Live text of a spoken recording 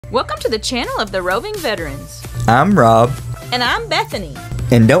Welcome to the channel of the Roving Veterans. I'm Rob. And I'm Bethany.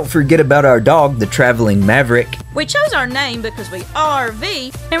 And don't forget about our dog, the Traveling Maverick. We chose our name because we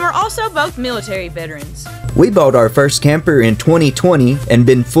RV, and we're also both military veterans. We bought our first camper in 2020 and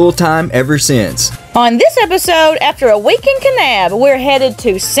been full-time ever since. On this episode, after a week in Kanab, we're headed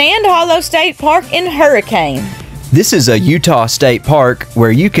to Sand Hollow State Park in Hurricane. This is a Utah state park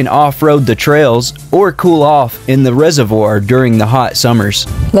where you can off-road the trails or cool off in the reservoir during the hot summers.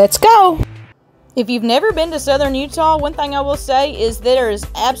 Let's go! If you've never been to southern Utah, one thing I will say is that there is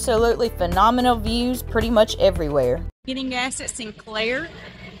absolutely phenomenal views pretty much everywhere. Getting gas at Sinclair,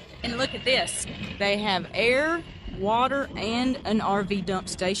 and look at this. They have air, water, and an RV dump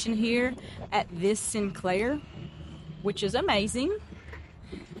station here at this Sinclair, which is amazing.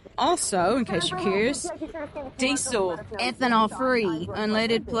 Also, in case you're curious, diesel, ethanol free,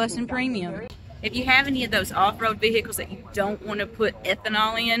 unleaded plus and premium. If you have any of those off-road vehicles that you don't want to put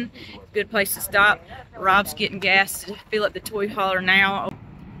ethanol in, good place to stop. Rob's getting gas to fill up the toy hauler now.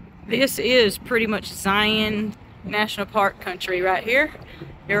 This is pretty much Zion National Park country right here.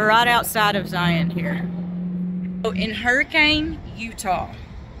 You're right outside of Zion here. So in Hurricane, Utah,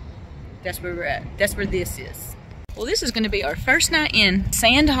 that's where we're at. That's where this is. Well, this is going to be our first night in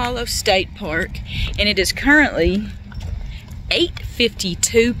Sand Hollow State Park, and it is currently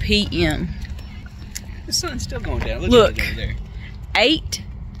 8:52 p.m. The sun's still going down. Look, over there.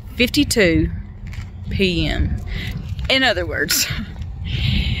 8:52 p.m. In other words,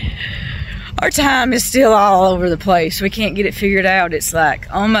 our time is still all over the place. We can't get it figured out. It's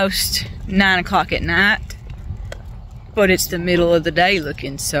like almost 9 o'clock at night, but it's the middle of the day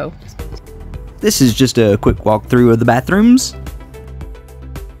looking, so. This is just a quick walkthrough of the bathrooms.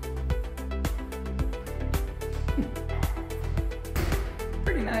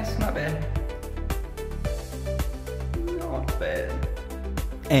 Pretty nice, not bad. Not bad.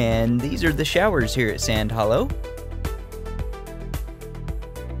 And these are the showers here at Sand Hollow.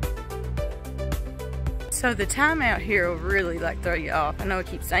 So the time out here will really throw you off. I know I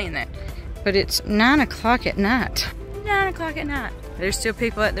keep saying that, but it's 9 o'clock at night. 9 o'clock at night. There's still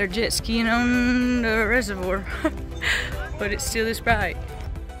people out there jet skiing on the reservoir, but it's still this bright.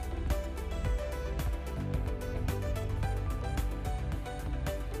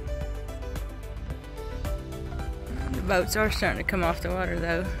 The boats are starting to come off the water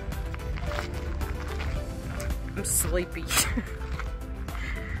though. I'm sleepy.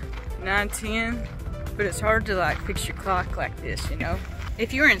 9:10, but it's hard to fix your clock like this, you know.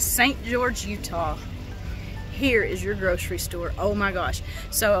 If you're in St. George, Utah, here is your grocery store. Oh my gosh.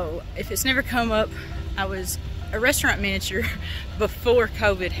 So if it's never come up, I was a restaurant manager before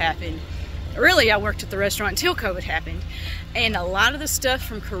COVID happened. Really, I worked at the restaurant until COVID happened. And a lot of the stuff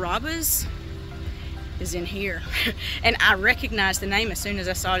from Carrabba's is in here. And I recognized the name as soon as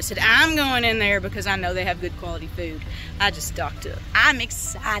I saw it. I said, I'm going in there because I know they have good quality food. I just stocked up. I'm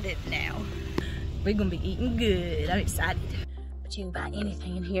excited now. We're gonna be eating good. I'm excited. You can buy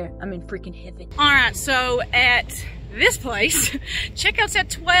anything in here. I'm in freaking heaven. All right, so at this place, checkout's at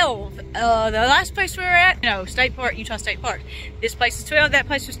 12. The last place we were at, State Park, Utah State Park. This place is 12, that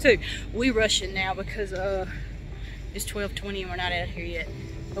place was 2. We rushing now because it's 12:20 and we're not out of here yet.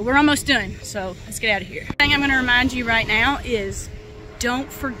 But we're almost done, so let's get out of here. The thing I'm gonna remind you right now is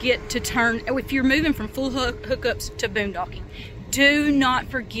don't forget to turn, if you're moving from full hookups to boondocking, do not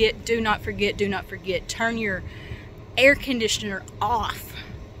forget, turn your air conditioner off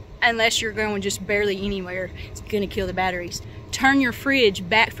unless you're going just barely anywhere. It's gonna kill the batteries. Turn your fridge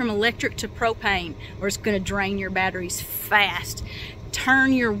back from electric to propane or it's gonna drain your batteries fast.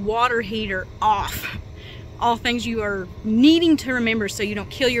 Turn your water heater off. All things you are needing to remember so you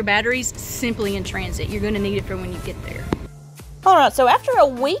don't kill your batteries simply in transit. You're gonna need it for when you get there. Alright, so after a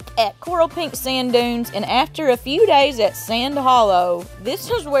week at Coral Pink Sand Dunes and after a few days at Sand Hollow,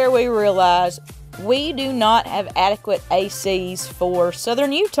 this is where we realized we do not have adequate ACs for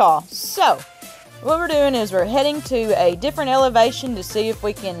southern Utah. So, what we're doing is we're heading to a different elevation to see if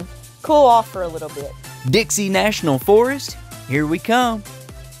we can cool off for a little bit. Dixie National Forest, here we come.